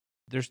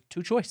there's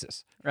two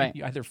choices. Right.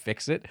 You either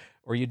fix it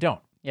or you don't.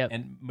 Yep.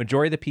 And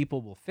majority of the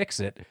people will fix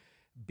it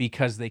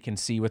because they can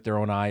see with their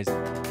own eyes.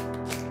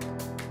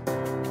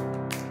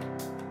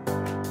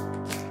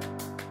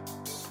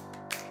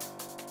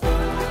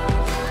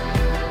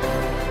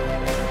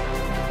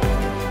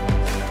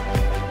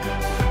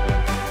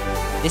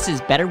 This is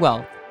Better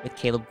Wealth with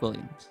Caleb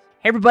Williams.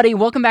 Hey everybody,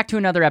 welcome back to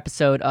another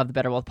episode of the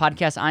Better Wealth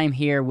Podcast. I am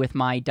here with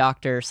my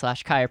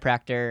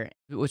doctor/chiropractor.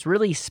 What's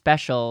really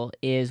special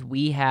is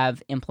we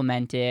have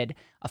implemented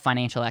a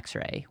financial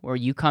x-ray where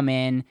you come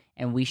in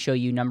and we show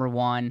you, number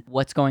one,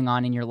 what's going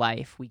on in your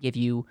life. We give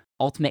you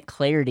ultimate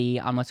clarity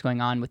on what's going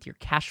on with your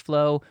cash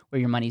flow, where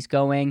your money's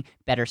going,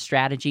 better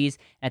strategies.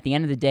 And at the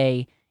end of the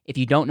day, if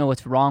you don't know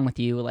what's wrong with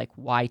you, like,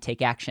 why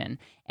take action?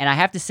 And I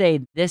have to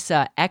say, this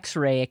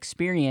x-ray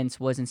experience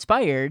was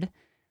inspired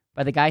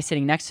by the guy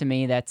sitting next to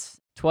me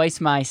that's twice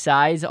my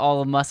size,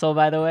 all of muscle,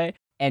 by the way.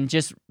 And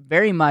just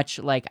very much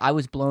like I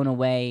was blown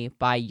away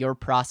by your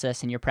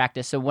process and your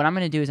practice. So what I'm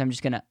going to do is I'm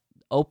just going to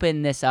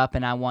open this up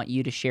and I want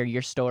you to share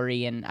your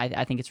story. And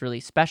I think it's really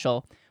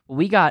special.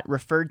 We got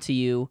referred to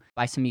you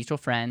by some mutual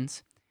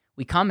friends.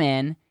 We come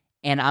in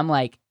and I'm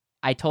like,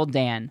 I told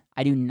Dan,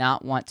 I do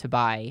not want to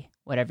buy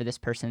whatever this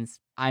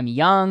person's. I'm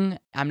young.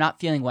 I'm not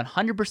feeling 100%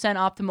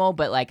 optimal,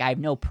 but like I have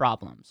no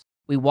problems.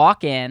 We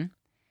walk in.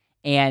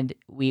 And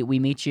we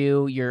meet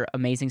you, your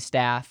amazing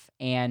staff,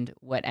 and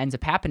what ends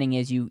up happening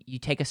is you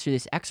take us through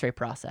this x-ray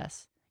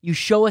process. You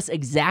show us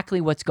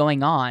exactly what's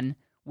going on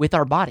with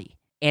our body.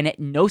 And at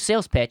no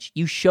sales pitch,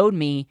 you showed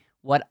me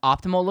what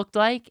optimal looked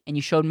like, and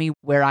you showed me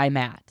where I'm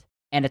at.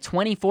 And a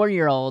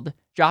 24-year-old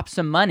dropped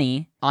some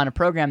money on a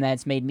program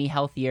that's made me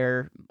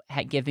healthier,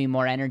 give me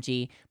more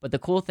energy. But the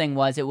cool thing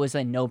was it was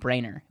a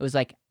no-brainer. It was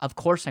like, of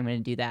course I'm going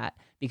to do that,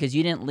 because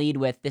you didn't lead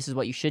with, this is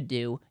what you should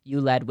do.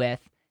 You led with,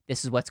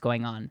 this is what's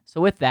going on.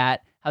 So with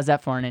that, how's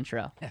that for an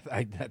intro?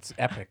 That's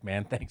epic,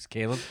 man. Thanks,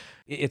 Caleb.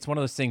 It's one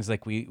of those things,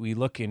 like we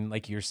look in,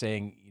 like you're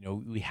saying,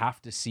 we have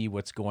to see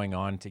what's going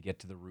on to get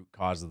to the root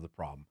cause of the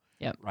problem.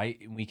 Yep. Right?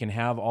 And we can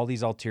have all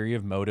these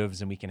ulterior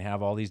motives and we can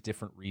have all these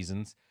different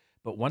reasons.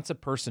 But once a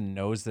person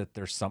knows that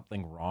there's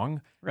something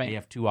wrong, Right. They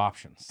have two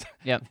options.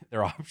 Yep.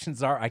 Their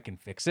options are, I can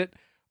fix it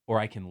or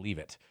I can leave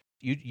it.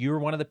 You're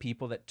one of the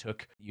people that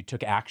took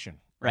action.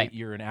 Right.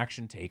 You're an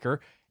action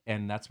taker.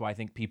 And that's why I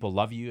think people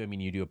love you. I mean,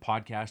 you do a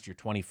podcast, you're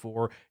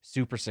 24,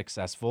 super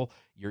successful.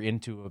 You're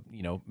into,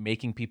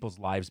 making people's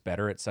lives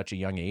better at such a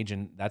young age.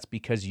 And that's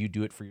because you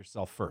do it for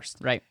yourself first.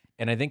 Right.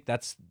 And I think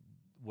that's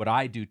what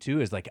I do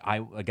too, is like,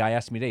 a guy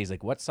asked me today, he's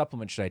like, what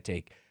supplement should I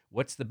take?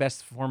 What's the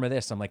best form of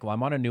this? I'm like, well,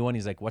 I'm on a new one.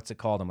 He's like, what's it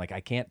called? I'm like,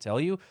 I can't tell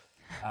you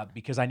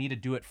because I need to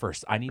do it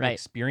first. I need to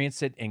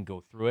experience it and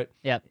go through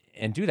it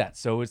and do that.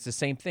 So it's the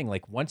same thing.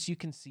 Like once you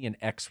can see an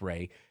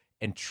x-ray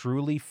and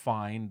truly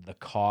find the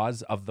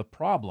cause of the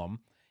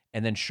problem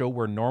and then show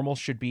where normal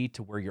should be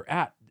to where you're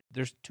at,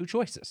 there's two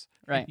choices.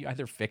 Right. You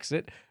either fix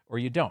it or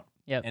you don't.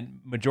 Yep.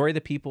 And majority of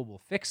the people will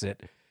fix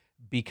it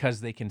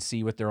because they can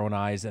see with their own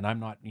eyes. And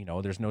I'm not,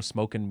 there's no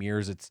smoke and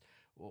mirrors. It's,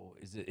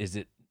 is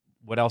it,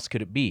 what else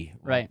could it be?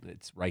 Well, right.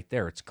 It's right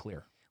there. It's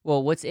clear.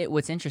 Well, what's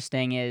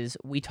interesting is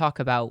we talk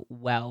about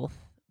wealth,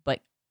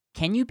 but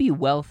can you be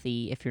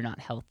wealthy if you're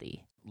not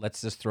healthy? Let's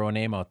just throw a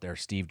name out there,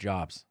 Steve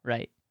Jobs.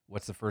 Right.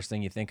 What's the first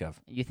thing you think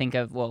of? You think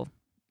of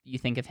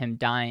him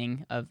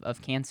dying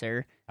of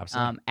cancer.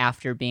 Absolutely.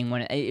 After being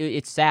one.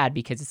 It's sad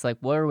because it's like,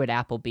 where would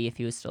Apple be if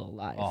he was still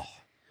alive? Oh.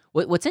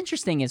 What's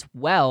interesting is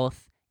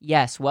wealth.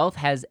 Yes, wealth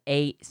has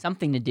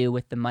something to do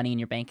with the money in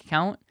your bank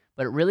account,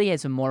 but it really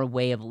has a more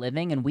way of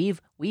living. And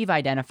we've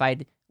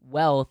identified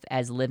wealth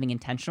as living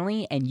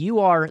intentionally, and you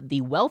are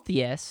the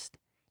wealthiest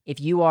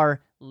if you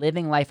are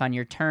living life on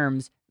your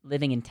terms,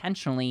 living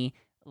intentionally,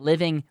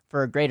 living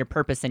for a greater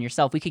purpose than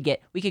yourself. We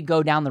could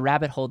go down the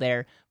rabbit hole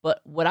there,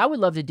 but what I would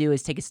love to do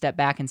is take a step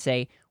back and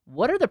say,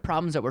 what are the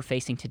problems that we're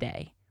facing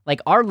today?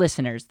 Like our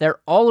listeners, they're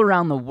all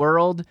around the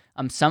world.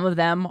 Some of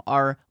them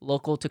are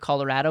local to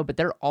Colorado, but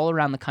they're all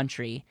around the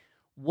country.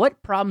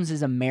 What problems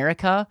is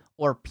America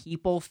or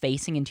people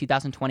facing in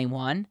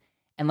 2021?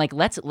 And like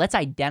let's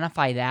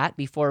identify that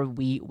before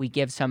we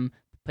give some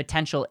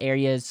potential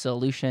areas,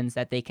 solutions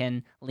that they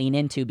can lean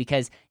into.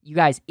 Because you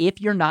guys, if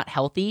you're not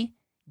healthy,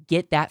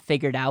 get that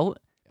figured out,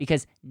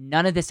 because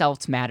none of this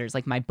else matters.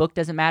 Like my book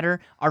doesn't matter.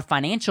 Our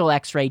financial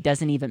x-ray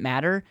doesn't even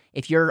matter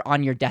if you're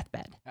on your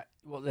deathbed.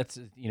 Well, that's,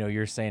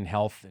 you're saying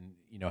health, and,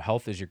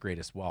 health is your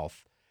greatest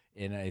wealth.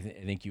 And I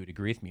think you would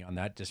agree with me on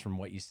that just from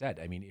what you said.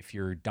 I mean, if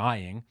you're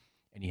dying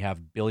and you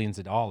have billions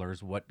of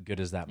dollars, what good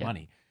is that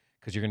money?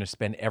 Because you're going to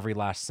spend every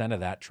last cent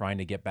of that trying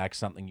to get back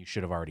something you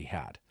should have already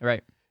had.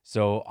 Right.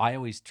 So I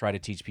always try to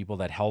teach people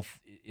that health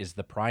is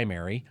the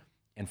primary.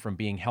 And from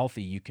being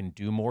healthy, you can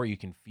do more, you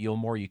can feel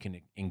more, you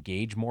can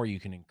engage more, you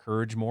can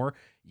encourage more,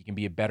 you can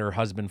be a better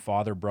husband,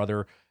 father,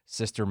 brother,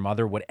 sister,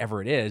 mother,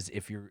 whatever it is,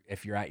 if you're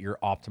at your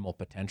optimal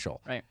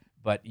potential. Right.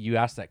 But you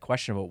asked that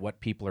question about what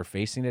people are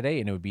facing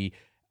today, and it would be,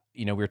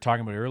 we were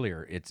talking about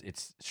earlier,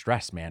 it's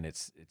stress, man.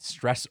 It's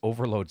stress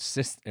overload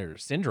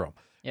syndrome,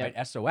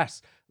 right?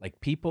 SOS. Like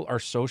people are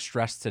so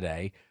stressed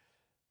today.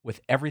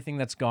 with everything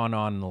that's gone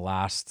on in the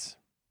last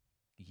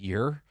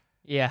year,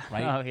 Yeah.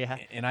 right? Oh, yeah.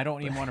 And I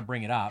don't even want to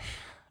bring it up,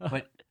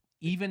 but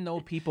even though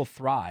people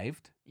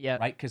thrived, Yeah.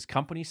 right? Because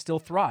companies still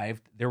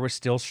thrived, there was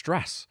still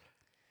stress.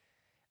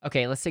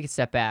 Okay, let's take a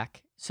step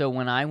back. So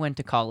when I went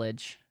to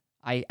college,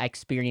 I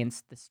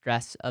experienced the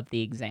stress of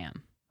the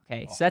exam.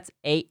 Okay, Oh, so that's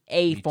a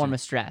me form too.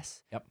 of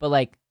stress. Yep. But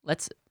like,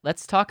 let's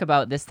talk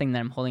about this thing that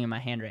I'm holding in my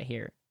hand right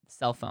here,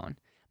 cell phone.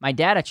 My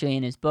dad actually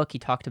in his book he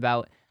talked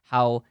about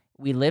how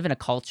we live in a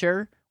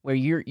culture where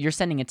you're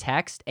sending a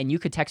text and you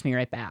could text me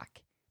right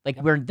back. Like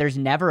Yep. where there's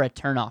never a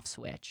turn off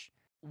switch.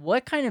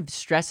 What kind of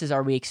stresses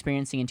are we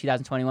experiencing in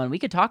 2021? We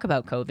could talk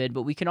about COVID,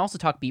 but we can also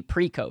talk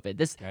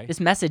pre-COVID. Okay. This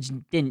message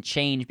didn't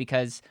change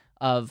because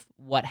of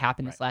what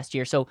happened this Right. last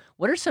year. So,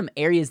 what are some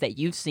areas that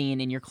you've seen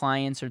in your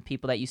clients or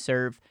people that you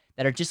serve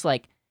that are just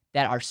like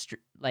that are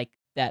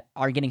that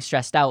are getting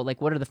stressed out?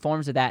 Like, what are the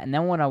forms of that? And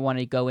then what I want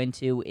to go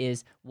into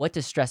is what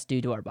does stress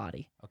do to our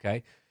body?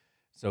 Okay.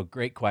 So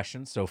great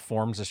question. So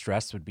forms of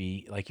stress would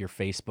be like your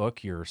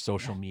Facebook, your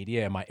social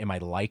media. Am I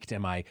liked?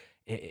 Am I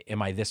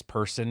this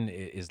person?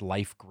 Is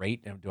life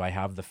great? Do I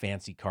have the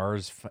fancy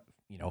cars,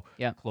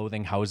 Yeah.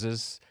 clothing,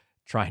 houses,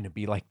 trying to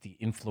be like the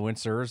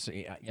influencers?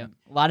 Yeah.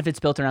 A lot of it's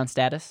built around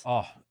status.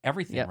 Oh,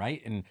 everything, Yep.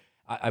 right? And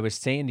I was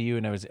saying to you,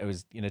 and I was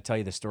going to tell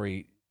you the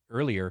story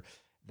earlier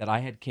that I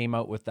had came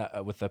out with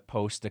a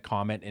post, a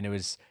comment, and it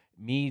was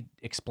me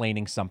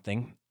explaining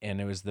something,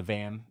 and it was the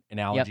van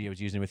analogy I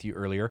was using with you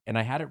earlier, and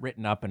I had it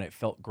written up, and it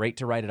felt great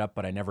to write it up,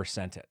 but I never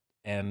sent it.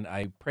 And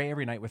I pray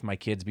every night with my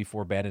kids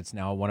before bed. It's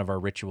now one of our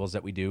rituals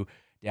that we do.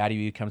 Daddy,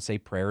 will you come say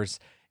prayers?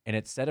 And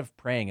instead of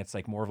praying, it's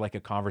like more of like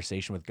a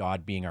conversation with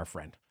God being our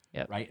friend.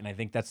 Yep. Right. And I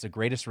think that's the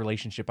greatest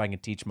relationship I can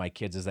teach my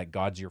kids is that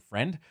God's your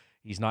friend.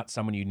 He's not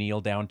someone you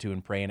kneel down to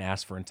and pray and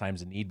ask for in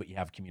times of need, but you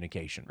have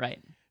communication.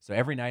 Right. So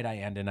every night I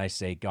end and I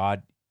say,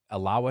 God,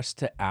 allow us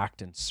to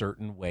act in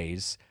certain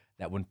ways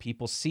that when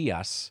people see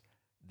us,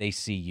 they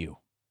see you.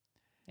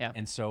 Yeah.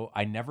 And so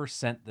I never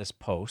sent this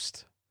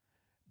post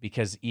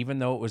because even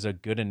though it was a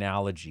good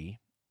analogy,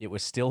 it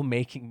was still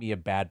making me a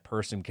bad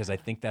person because I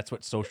think that's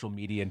what social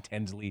media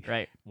intensely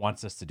Right.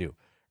 wants us to do,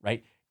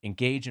 right?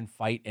 Engage and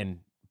fight and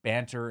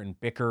banter and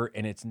bicker,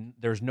 and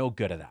there's no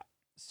good of that.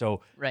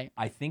 So Right.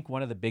 I think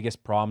one of the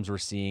biggest problems we're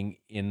seeing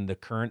in the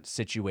current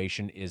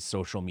situation is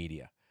social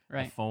media.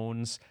 Right. The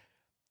phones.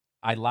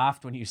 I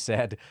laughed when you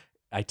said,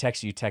 I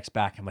text you text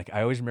back. I'm like,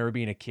 I always remember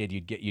being a kid,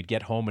 you'd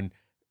get home, and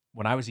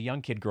when I was a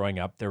young kid growing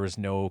up, there was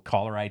no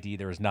caller ID,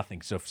 there was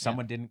nothing. So if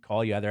someone didn't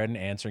call, you either had an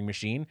answering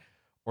machine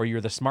or you're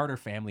the smarter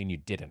family and you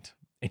didn't.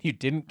 And you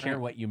didn't care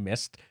Right. what you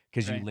missed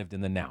because Right. you lived in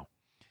the now.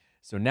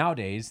 So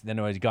nowadays, then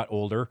as I got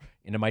older,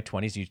 into my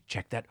 20s, you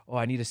check that, oh,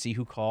 I need to see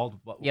who called,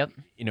 what, Yep.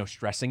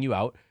 stressing you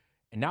out.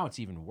 And now it's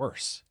even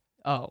worse.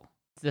 Oh,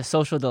 The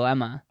Social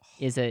Dilemma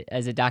is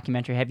a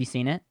documentary. Have you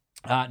seen it?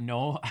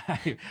 No,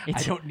 I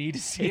don't need to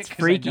see it's it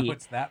because I freaky. know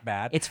it's that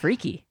bad. It's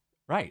freaky.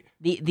 Right.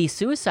 The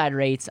suicide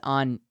rates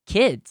on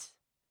kids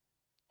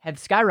have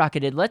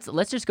skyrocketed.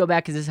 Let's just go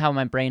back because this is how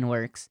my brain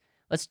works.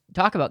 Let's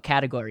talk about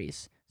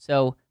categories.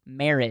 So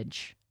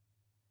marriage,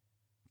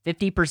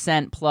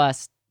 50%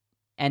 plus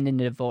end in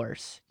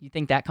divorce. You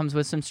think that comes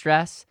with some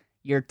stress?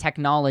 Your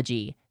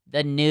technology,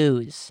 the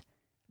news.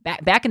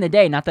 Back in the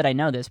day, not that I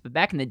know this, but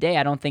back in the day,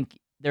 I don't think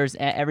there's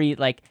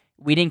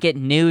we didn't get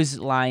news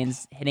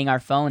lines hitting our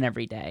phone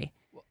every day.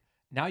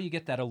 Now you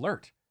get that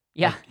alert.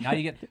 Yeah. Like, now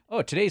you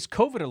get, today's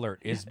COVID alert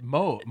is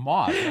Maud.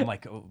 I'm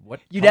like, oh, what?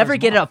 You color's never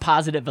get mauve? a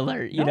positive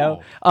alert, you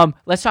know? No.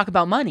 Let's talk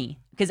about money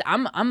because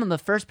I'm the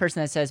first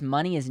person that says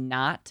money is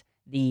not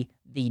the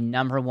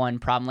number one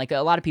problem. Like a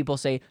lot of people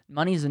say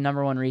money is the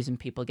number one reason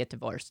people get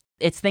divorced.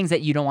 It's things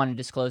that you don't want to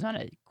disclose on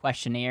a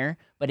questionnaire,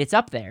 but it's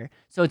up there.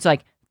 So it's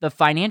like the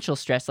financial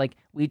stress, like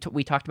we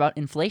talked about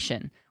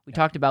inflation. We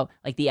talked about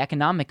like the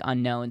economic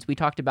unknowns. We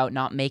talked about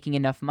not making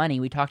enough money.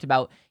 We talked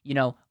about,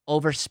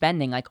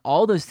 overspending. Like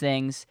all those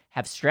things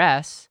have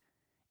stress.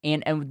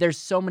 And there's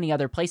so many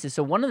other places.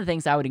 So one of the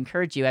things I would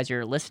encourage you as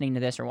you're listening to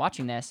this or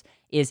watching this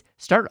is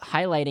start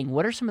highlighting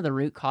what are some of the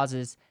root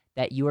causes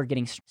that you are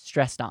getting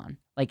stressed on.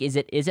 Like, is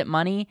it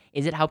money?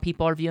 Is it how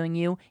people are viewing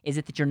you? Is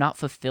it that you're not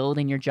fulfilled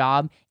in your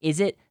job? Is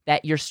it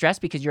that you're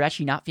stressed because you're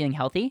actually not feeling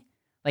healthy?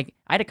 Like,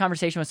 I had a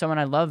conversation with someone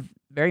I love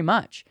very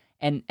much,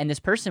 and this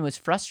person was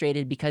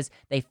frustrated because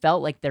they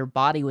felt like their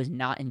body was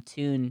not in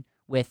tune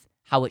with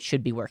how it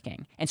should be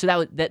working. And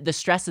so the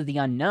stress of the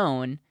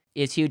unknown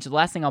is huge. The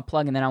last thing I'll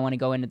plug, and then I want to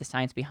go into the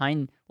science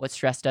behind what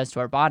stress does to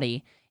our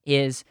body,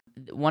 is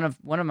one of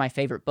my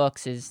favorite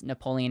books is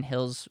Napoleon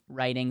Hill's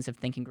writings of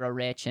Think and Grow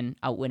Rich and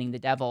Outwitting the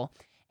Devil.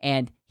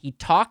 And he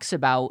talks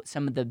about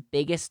some of the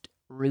biggest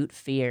root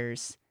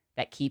fears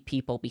that keep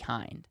people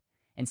behind.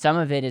 And some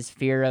of it is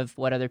fear of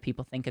what other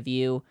people think of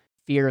you,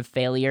 fear of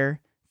failure,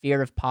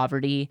 fear of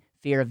poverty,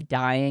 fear of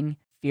dying,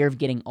 fear of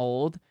getting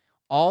old.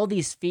 All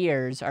these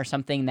fears are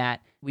something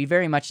that we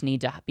very much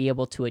need to be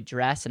able to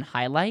address and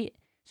highlight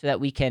so that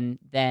we can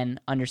then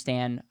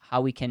understand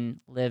how we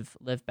can live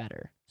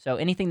better. So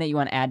anything that you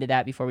want to add to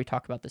that before we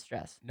talk about the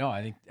stress? No,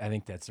 I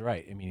think that's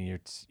right. I mean,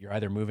 you're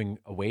either moving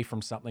away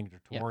from something or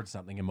Yep. towards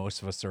something, and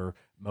most of us are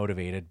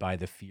motivated by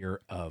the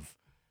fear of.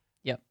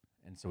 Yep.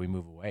 And so we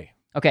move away.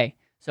 Okay,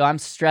 so I'm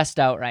stressed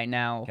out right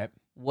now. Okay.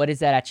 What is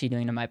that actually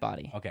doing to my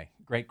body? Okay,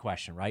 great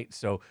question, right?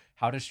 So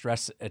how does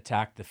stress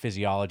attack the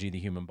physiology of the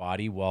human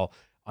body? Well,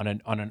 on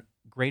a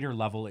greater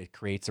level, it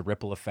creates a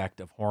ripple effect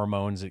of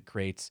hormones. It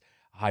creates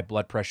high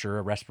blood pressure,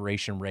 a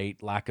respiration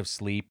rate, lack of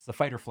sleep. It's the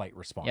fight or flight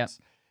response. Yep.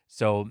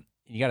 So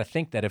you got to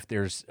think that if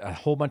there's a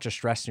whole bunch of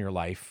stress in your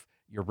life,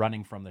 you're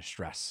running from the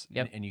stress.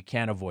 Yep. And you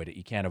can't avoid it.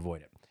 You can't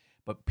avoid it.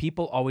 But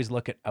people always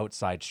look at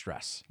outside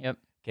stress. Yep.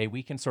 Okay,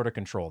 we can sort of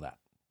control that,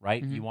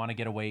 right? Mhm. You want to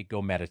get away,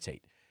 go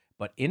meditate.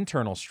 But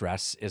internal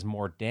stress is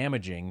more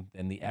damaging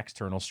than the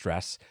external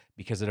stress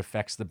because it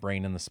affects the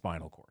brain and the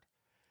spinal cord.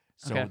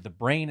 So Okay. the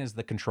brain is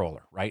the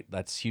controller, right?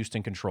 That's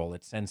Houston control.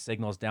 It sends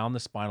signals down the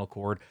spinal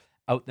cord,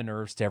 out the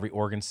nerves to every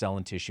organ, cell,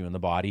 and tissue in the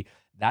body.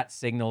 That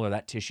signal or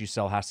that tissue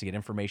cell has to get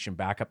information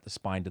back up the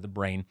spine to the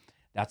brain.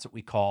 That's what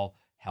we call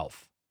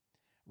health,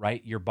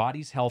 right? Your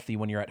body's healthy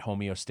when you're at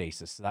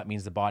homeostasis. So that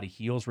means the body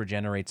heals,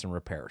 regenerates, and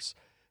repairs.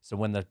 So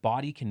when the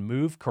body can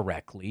move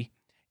correctly,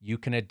 you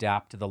can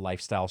adapt to the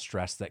lifestyle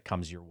stress that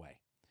comes your way.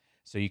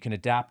 So you can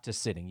adapt to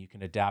sitting, you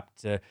can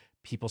adapt to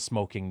people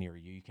smoking near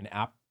you, you can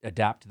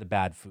adapt to the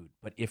bad food.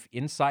 But if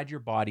inside your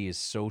body is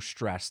so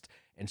stressed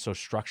and so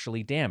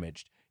structurally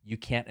damaged, you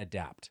can't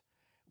adapt.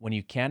 When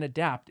you can't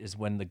adapt is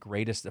when the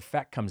greatest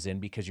effect comes in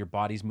because your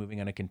body's moving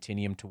on a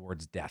continuum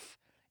towards death.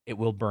 It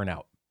will burn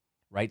out,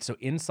 right? So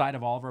inside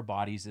of all of our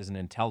bodies is an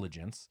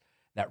intelligence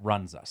that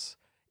runs us.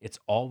 It's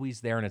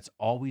always there and it's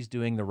always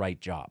doing the right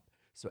job.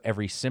 So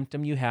every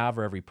symptom you have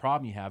or every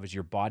problem you have is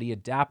your body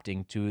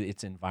adapting to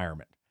its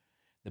environment.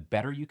 The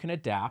better you can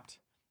adapt,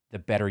 the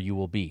better you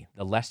will be.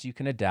 The less you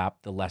can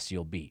adapt, the less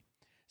you'll be.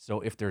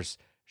 So if there's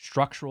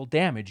structural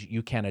damage,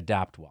 you can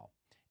adapt well.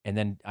 And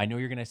then I know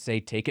you're going to say,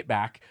 take it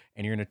back,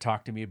 and you're going to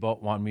talk to me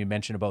about, want me to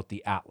mention about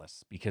the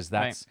Atlas, because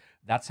that's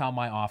how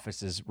my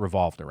office is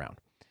revolved around.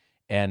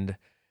 And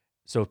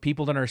so if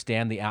people don't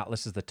understand, the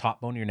Atlas is the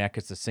top bone of your neck.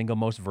 It's the single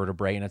most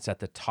vertebrae, and it's at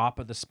the top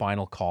of the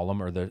spinal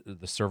column or the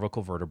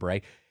cervical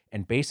vertebrae.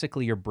 And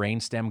basically your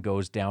brainstem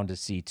goes down to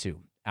C2.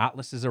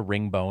 Atlas is a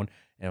ring bone,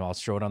 and I'll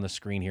show it on the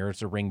screen here.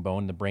 It's a ring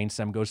bone. The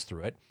brainstem goes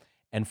through it.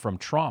 And from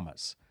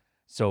traumas,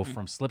 so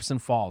from slips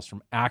and falls,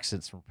 from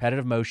accidents, from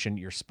repetitive motion,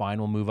 your spine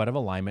will move out of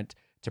alignment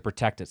to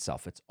protect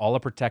itself. It's all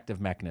a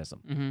protective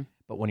mechanism. Mm-hmm.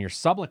 But when you're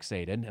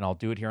subluxated, and I'll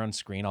do it here on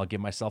screen, I'll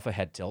give myself a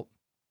head tilt.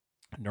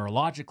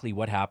 Neurologically,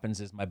 what happens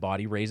is my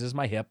body raises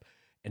my hip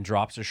and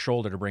drops a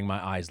shoulder to bring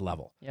my eyes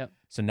level. Yep.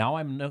 So now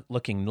I'm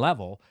looking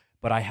level,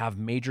 but I have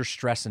major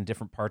stress in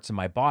different parts of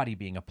my body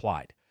being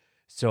applied.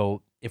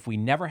 So if we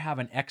never have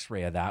an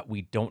x-ray of that,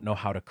 we don't know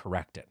how to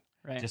correct it.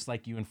 Right. Just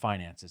like you in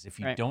finances. If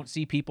you Right. don't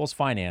see people's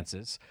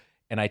finances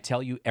and I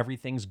tell you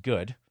everything's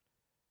good,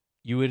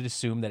 you would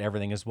assume that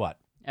everything is what?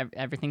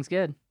 Everything's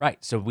good.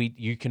 Right. So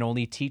you can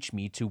only teach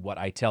me to what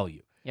I tell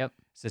you. Yep.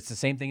 So it's the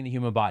same thing in the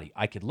human body.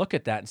 I could look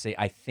at that and say,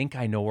 I think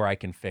I know where I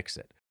can fix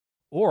it.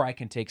 Or I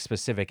can take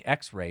specific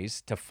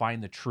x-rays to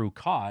find the true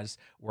cause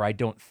where I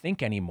don't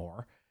think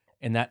anymore.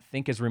 And that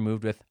think is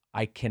removed with,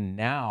 I can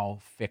now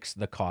fix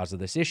the cause of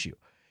this issue.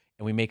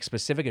 And we make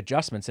specific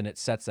adjustments and it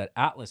sets that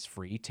Atlas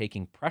free,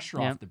 taking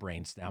pressure off the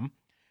brainstem,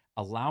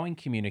 allowing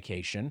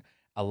communication,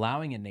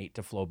 allowing innate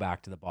to flow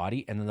back to the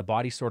body. And then the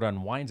body sort of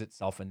unwinds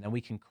itself and then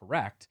we can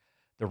correct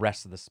the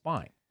rest of the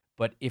spine.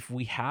 But if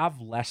we have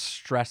less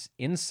stress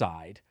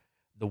inside,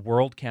 the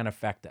world can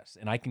affect us.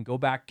 And I can go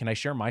back. Can I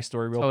share my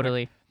story real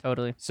quick?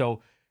 Totally.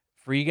 So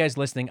for you guys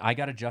listening, I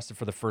got adjusted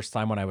for the first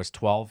time when I was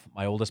 12.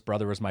 My oldest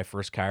brother was my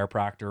first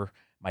chiropractor.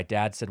 My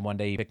dad said one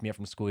day, he picked me up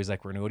from school. He's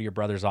like, we're going to go to your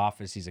brother's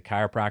office. He's a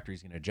chiropractor.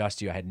 He's going to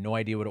adjust you. I had no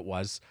idea what it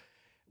was.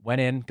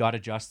 Went in, got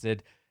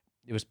adjusted.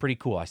 It was pretty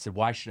cool. I said,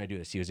 why should I do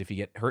this? He goes, if you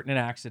get hurt in an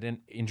accident,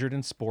 injured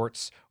in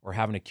sports, or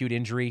have an acute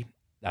injury,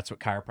 that's what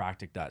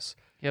chiropractic does.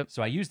 Yep.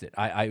 So I used it.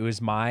 It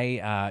was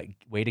my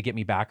way to get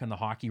me back on the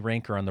hockey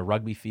rink or on the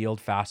rugby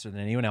field faster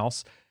than anyone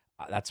else.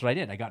 That's what I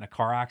did. I got in a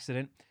car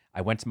accident.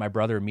 I went to my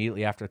brother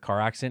immediately after the car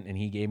accident, and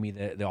he gave me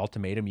the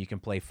ultimatum: you can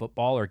play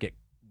football or get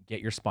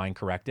your spine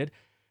corrected.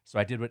 So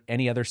I did what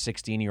any other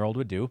 16-year-old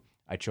would do.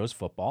 I chose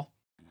football.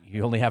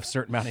 You only have a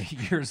certain amount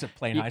of years of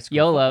playing high school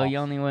YOLO, football. you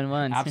only win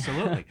once.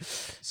 Absolutely.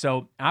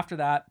 So after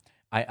that,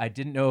 I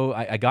didn't know.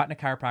 I got in a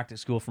chiropractic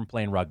school from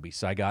playing rugby.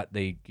 So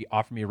they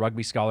offered me a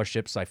rugby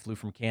scholarship. So I flew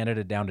from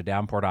Canada down to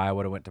Davenport,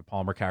 Iowa. I went to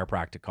Palmer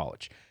Chiropractic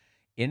College.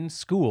 In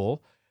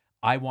school,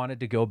 I wanted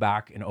to go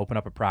back and open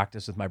up a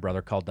practice with my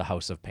brother called the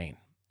House of Pain,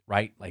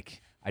 right?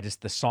 Like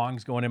the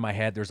song's going in my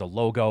head. There's a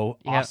logo,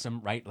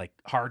 awesome, right? Like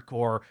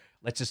hardcore.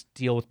 Let's just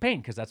deal with pain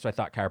because that's what I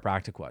thought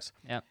chiropractic was.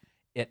 Yep.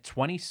 At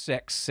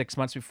 26, 6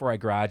 months before I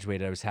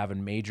graduated, I was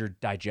having major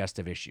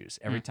digestive issues.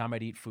 Every time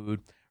I'd eat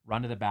food,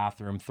 run to the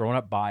bathroom, throwing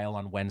up bile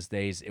on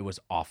Wednesdays. It was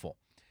awful.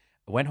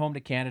 I went home to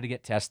Canada to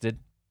get tested.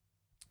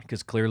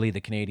 because clearly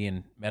the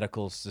Canadian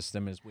medical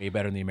system is way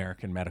better than the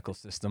American medical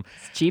system.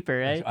 It's cheaper,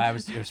 right?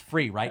 It was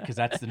free, right? Because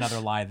that's another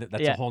lie.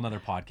 That's Yeah. a whole nother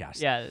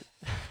podcast. Yeah.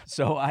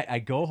 So I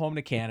go home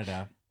to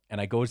Canada and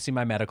I go to see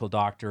my medical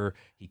doctor.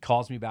 He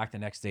calls me back the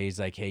next day. He's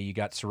like, hey, you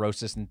got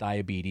cirrhosis and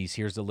diabetes.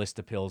 Here's a list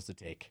of pills to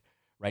take,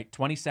 right?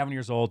 27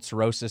 years old,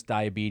 cirrhosis,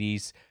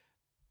 diabetes,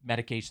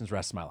 medications,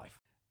 rest of my life.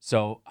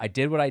 So I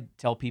did what I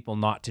tell people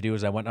not to do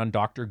is I went on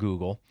Dr.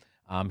 Google.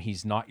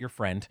 He's not your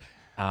friend.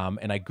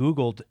 And I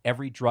Googled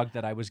every drug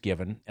that I was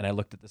given, and I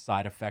looked at the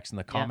side effects, and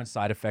the common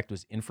side effect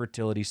was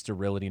infertility,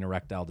 sterility, and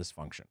erectile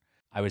dysfunction.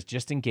 I was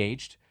just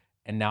engaged,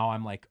 and now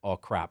I'm like, oh,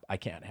 crap, I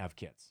can't have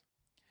kids.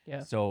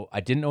 Yeah. So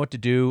I didn't know what to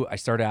do. I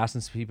started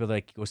asking some people,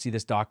 like, go see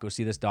this doc,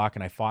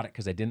 and I fought it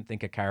because I didn't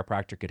think a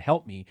chiropractor could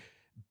help me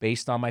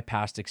based on my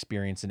past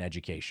experience and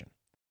education.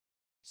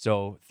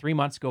 So 3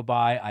 months go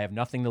by. I have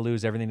nothing to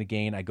lose, everything to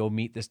gain. I go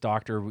meet this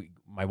doctor.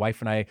 My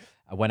wife and I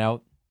went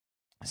out,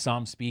 saw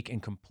him speak,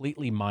 and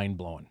completely mind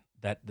blown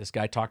that this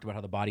guy talked about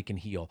how the body can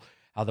heal,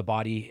 how the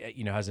body,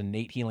 has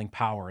innate healing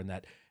power, and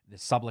that the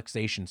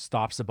subluxation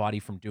stops the body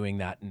from doing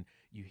that. And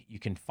you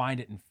can find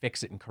it and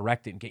fix it and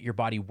correct it and get your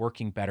body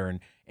working better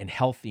and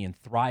healthy and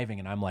thriving.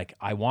 And I'm like,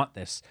 I want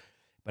this.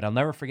 But I'll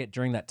never forget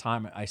during that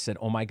time, I said,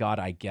 oh my God,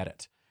 I get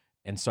it.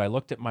 And so I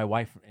looked at my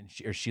wife and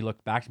she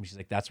looked back to me. She's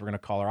like, that's what we're going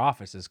to call our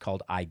office. It's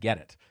called I Get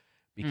It.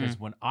 Because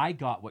when I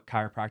got what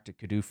chiropractic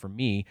could do for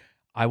me,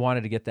 I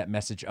wanted to get that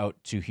message out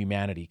to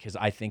humanity because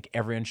I think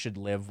everyone should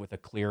live with a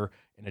clear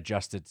and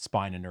adjusted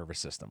spine and nervous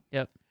system.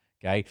 Yep.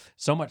 Okay.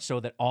 So much so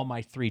that all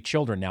my 3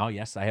 children now,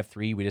 yes, I have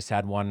 3. We just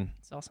had one,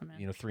 It's awesome,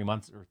 man. 3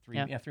 months or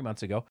 3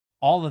 months ago.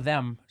 All of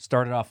them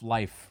started off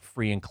life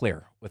free and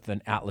clear with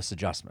an Atlas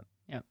adjustment.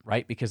 Yep.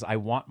 Right. Because I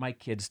want my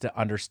kids to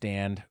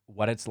understand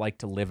what it's like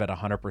to live at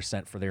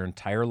 100% for their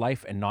entire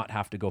life and not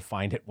have to go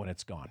find it when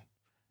it's gone.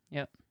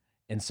 Yep.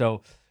 And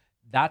so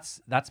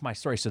that's my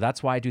story. So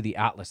that's why I do the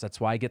Atlas. That's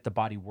why I get the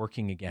body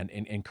working again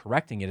and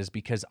correcting it, is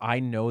because I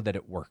know that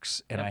it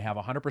works. And I have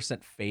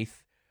 100%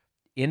 faith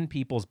in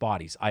people's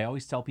bodies. I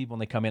always tell people when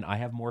they come in, I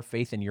have more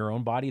faith in your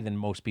own body than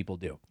most people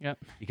do. Yep.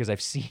 Because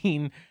I've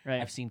seen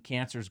Right. I've seen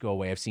cancers go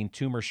away. I've seen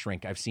tumors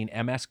shrink. I've seen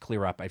MS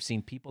clear up. I've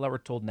seen people that were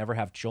told never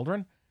have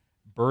children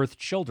birth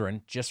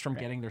children just from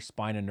getting their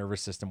spine and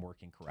nervous system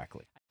working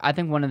correctly. I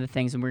think one of the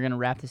things, and we're going to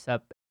wrap this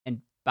up,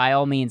 and by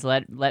all means,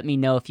 let me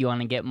know if you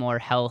want to get more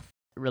health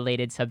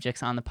related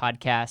subjects on the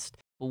podcast.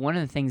 But one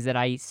of the things that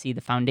I see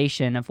the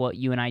foundation of what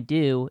you and I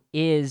do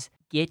is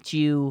get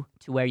you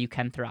to where you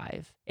can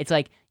thrive. It's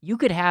like you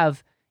could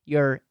have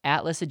your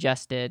Atlas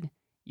adjusted,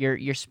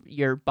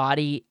 your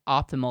body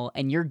optimal,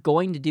 and you're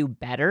going to do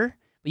better,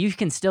 but you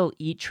can still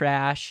eat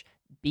trash,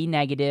 be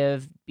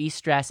negative, be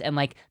stressed, and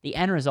like the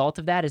end result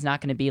of that is not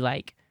going to be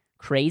like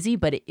crazy,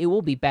 but it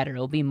will be better.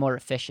 It'll be more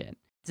efficient.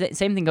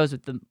 Same thing goes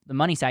with the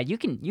money side. You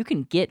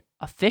can get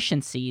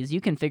efficiencies.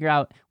 You can figure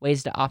out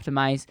ways to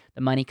optimize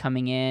the money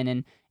coming in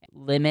and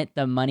limit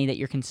the money that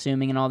you're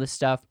consuming and all this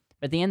stuff.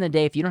 But at the end of the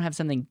day, if you don't have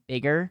something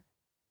bigger,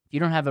 if you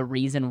don't have a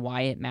reason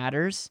why it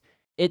matters,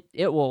 it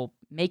will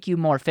make you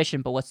more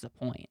efficient, but what's the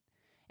point?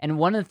 And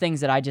one of the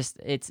things that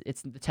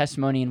it's the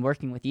testimony in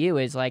working with you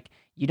is like,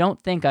 you don't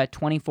think a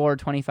 24 or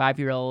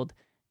 25-year-old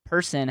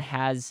person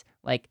has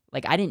like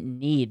I didn't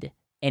need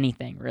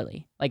anything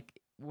really. Like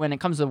when it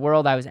comes to the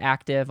world, I was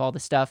active, all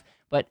this stuff.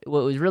 But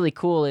what was really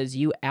cool is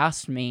you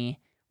asked me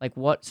like,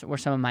 what were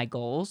some of my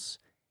goals?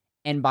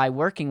 And by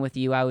working with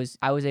you, I was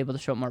able to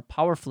show up more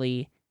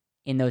powerfully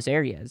in those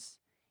areas.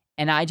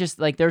 And I just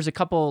like, there's a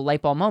couple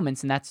light bulb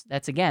moments, and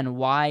that's again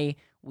why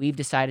we've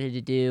decided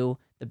to do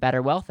the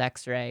Better Wealth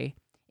X-ray.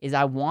 Is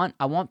I want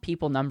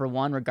people, number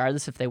one,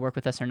 regardless if they work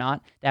with us or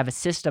not, to have a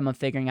system of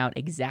figuring out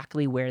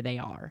exactly where they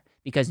are,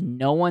 because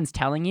no one's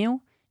telling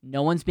you,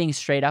 no one's being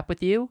straight up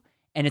with you.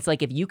 And it's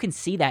like, if you can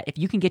see that, if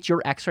you can get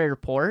your X-ray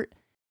report,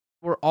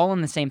 we're all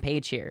on the same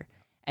page here.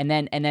 And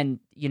then,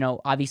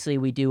 obviously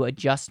we do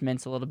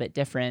adjustments a little bit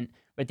different,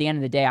 but at the end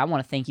of the day, I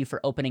want to thank you for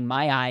opening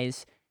my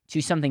eyes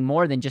to something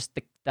more than just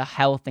the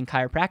health and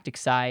chiropractic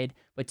side,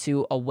 but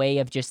to a way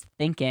of just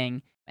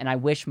thinking. And I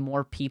wish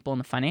more people in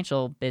the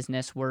financial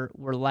business were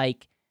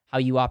like how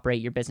you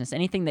operate your business.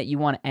 Anything that you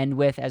want to end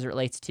with as it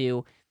relates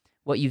to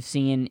what you've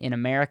seen in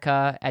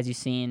America, as you've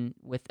seen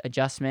with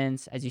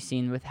adjustments, as you've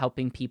seen with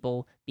helping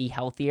people be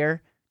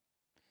healthier?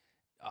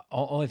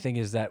 Only thing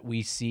is that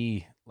we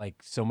see like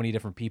so many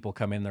different people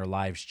come in, their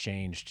lives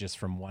change just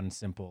from one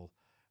simple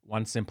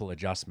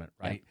adjustment,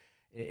 right?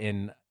 Yep.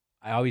 And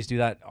I always do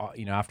that,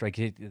 after I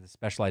get the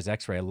specialized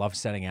X-ray. I love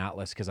setting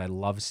Atlas because I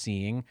love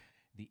seeing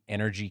the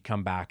energy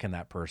come back in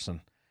that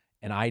person.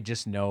 And I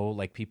just know,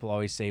 like people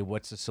always say,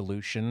 what's the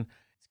solution?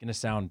 It's going to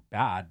sound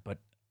bad, but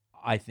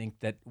I think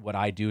that what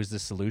I do is the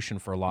solution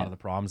for a lot of the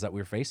problems that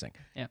we're facing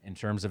in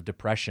terms of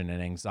depression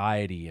and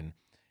anxiety and,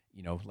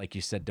 like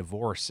you said,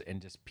 divorce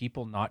and just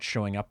people not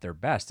showing up their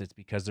best. It's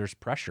because there's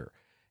pressure.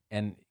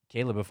 And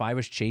Caleb, if I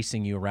was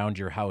chasing you around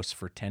your house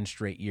for 10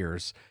 straight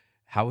years,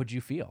 how would you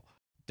feel?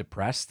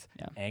 Depressed,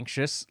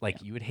 anxious,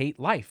 like you would hate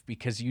life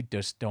because you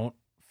just don't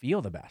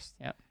feel the best.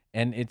 Yeah.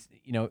 And it's,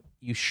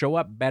 you show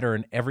up better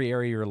in every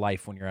area of your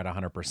life when you're at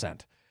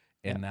 100%.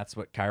 And that's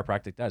what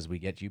chiropractic does. We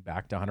get you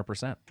back to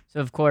 100%. So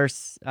of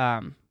course,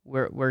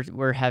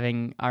 we're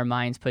having our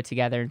minds put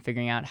together and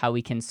figuring out how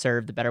we can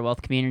serve the Better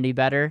Wealth community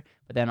better,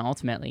 but then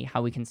ultimately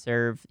how we can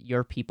serve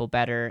your people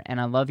better. And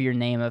I love your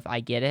name of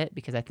I Get It,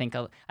 because I think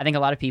a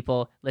lot of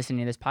people listening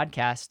to this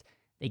podcast,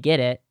 they get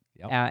it.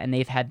 Yep. And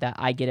they've had that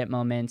I get it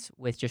moments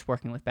with just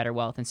working with Better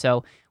Wealth. And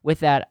so with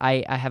that,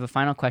 I have a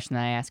final question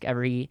that I ask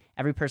every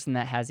person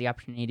that has the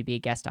opportunity to be a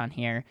guest on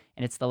here,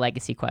 and it's the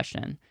legacy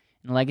question.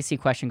 And the legacy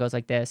question goes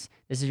like this.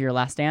 This is your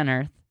last day on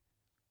earth.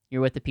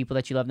 You're with the people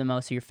that you love the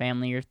most, so your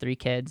family, your 3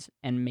 kids,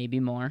 and maybe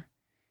more.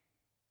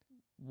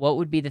 What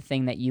would be the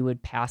thing that you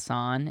would pass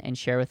on and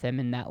share with them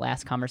in that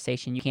last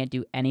conversation? You can't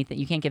do anything.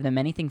 You can't give them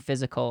anything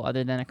physical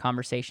other than a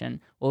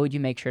conversation. What would you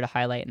make sure to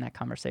highlight in that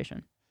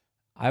conversation?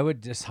 I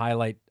would just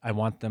highlight, I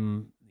want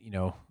them,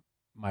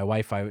 my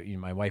wife,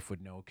 my wife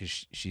would know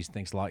because she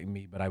thinks a lot of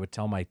me, but I would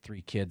tell my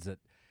 3 kids that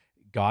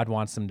God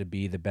wants them to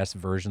be the best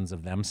versions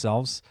of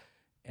themselves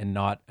and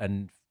not a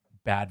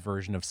bad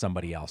version of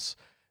somebody else.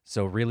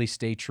 So really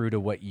stay true to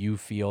what you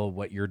feel,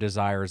 what your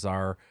desires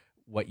are,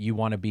 what you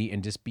want to be,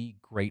 and just be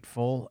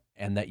grateful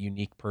and that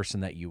unique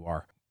person that you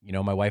are.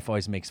 My wife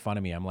always makes fun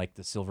of me. I'm like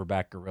the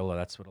silverback gorilla.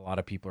 That's what a lot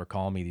of people are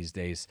calling me these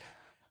days.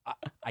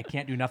 I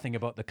can't do nothing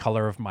about the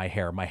color of my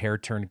hair. My hair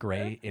turned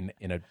gray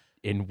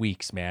in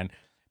weeks, man.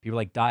 People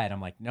are like, dye it.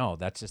 I'm like, no,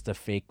 that's just a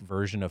fake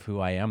version of who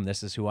I am.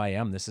 This is who I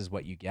am. This is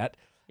what you get.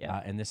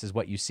 And this is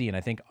what you see. And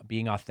I think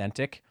being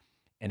authentic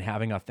and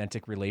having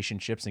authentic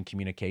relationships and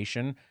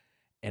communication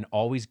and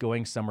always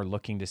going somewhere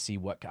looking to see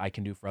what I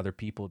can do for other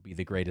people would be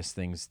the greatest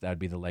things. That'd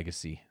be the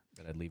legacy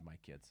that I'd leave my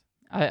kids.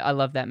 I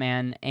love that,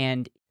 man.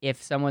 And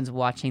if someone's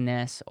watching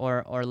this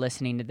or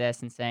listening to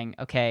this and saying,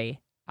 okay,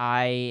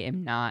 I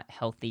am not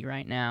healthy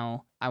right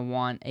now, I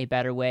want a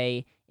better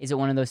way, is it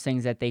one of those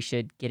things that they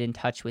should get in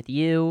touch with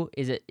you?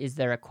 Is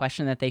there a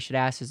question that they should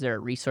ask? Is there a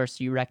resource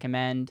you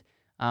recommend?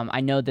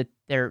 I know that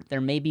there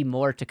may be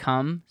more to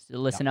come, so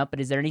listen up, but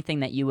is there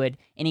anything that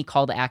any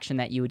call to action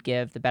that you would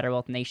give the Better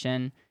Wealth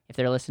Nation if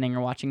they're listening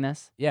or watching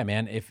this? Yeah,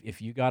 man,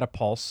 if you got a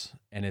pulse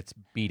and it's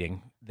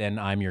beating, then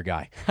I'm your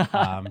guy.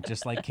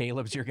 Just like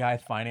Caleb's your guy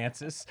with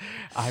finances,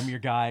 I'm your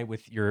guy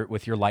with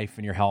your life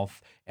and your health,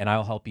 and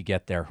I'll help you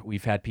get there.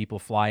 We've had people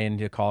fly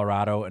into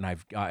Colorado, and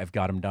I've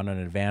got them done on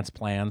advanced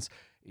plans,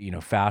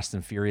 fast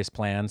and furious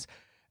plans.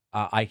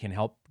 I can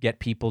help get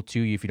people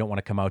to you if you don't want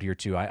to come out here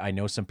too. I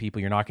know some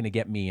people, you're not going to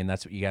get me, and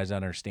that's what you guys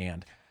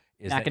understand.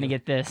 Not going to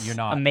get this you're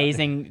not.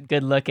 Amazing,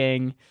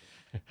 good-looking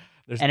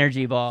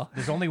energy ball.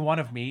 There's only one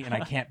of me, and I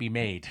can't be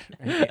made.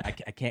 I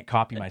can't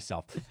copy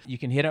myself. You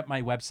can hit up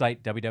my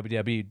website,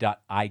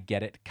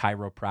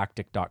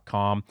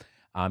 www.igetitchiropractic.com.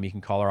 You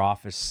can call our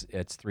office.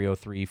 It's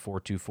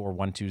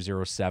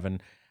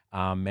 303-424-1207.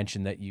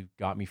 Mention that you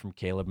got me from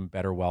Caleb and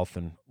Better Wealth,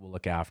 and we'll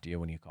look after you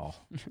when you call.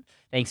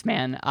 Thanks,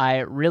 man. I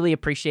really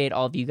appreciate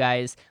all of you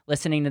guys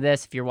listening to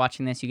this. If you're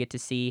watching this, you get to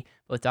see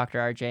both Dr.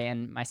 RJ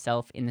and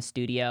myself in the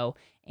studio,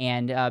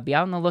 and be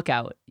out on the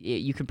lookout.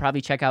 You can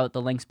probably check out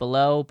the links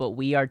below, but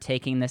we are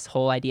taking this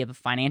whole idea of a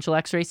financial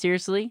x-ray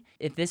seriously.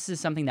 If this is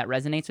something that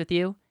resonates with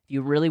you, if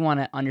you really want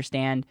to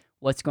understand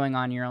what's going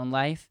on in your own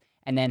life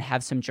and then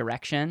have some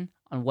direction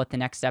on what the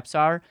next steps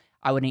are,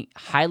 I would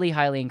highly,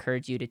 highly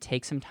encourage you to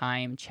take some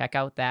time, check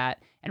out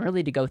that, and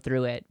really to go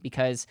through it,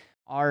 because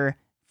our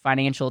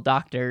financial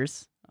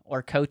doctors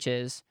or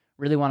coaches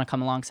really want to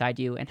come alongside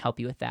you and help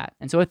you with that.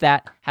 And so with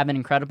that, have an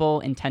incredible,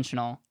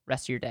 intentional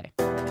rest of your day.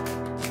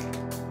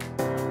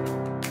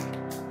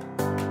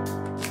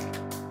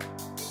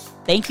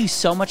 Thank you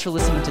so much for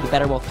listening to the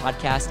Better Wealth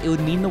Podcast. It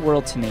would mean the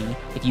world to me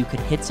if you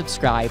could hit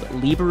subscribe,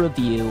 leave a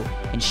review,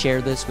 and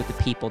share this with the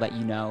people that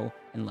you know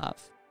and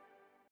love.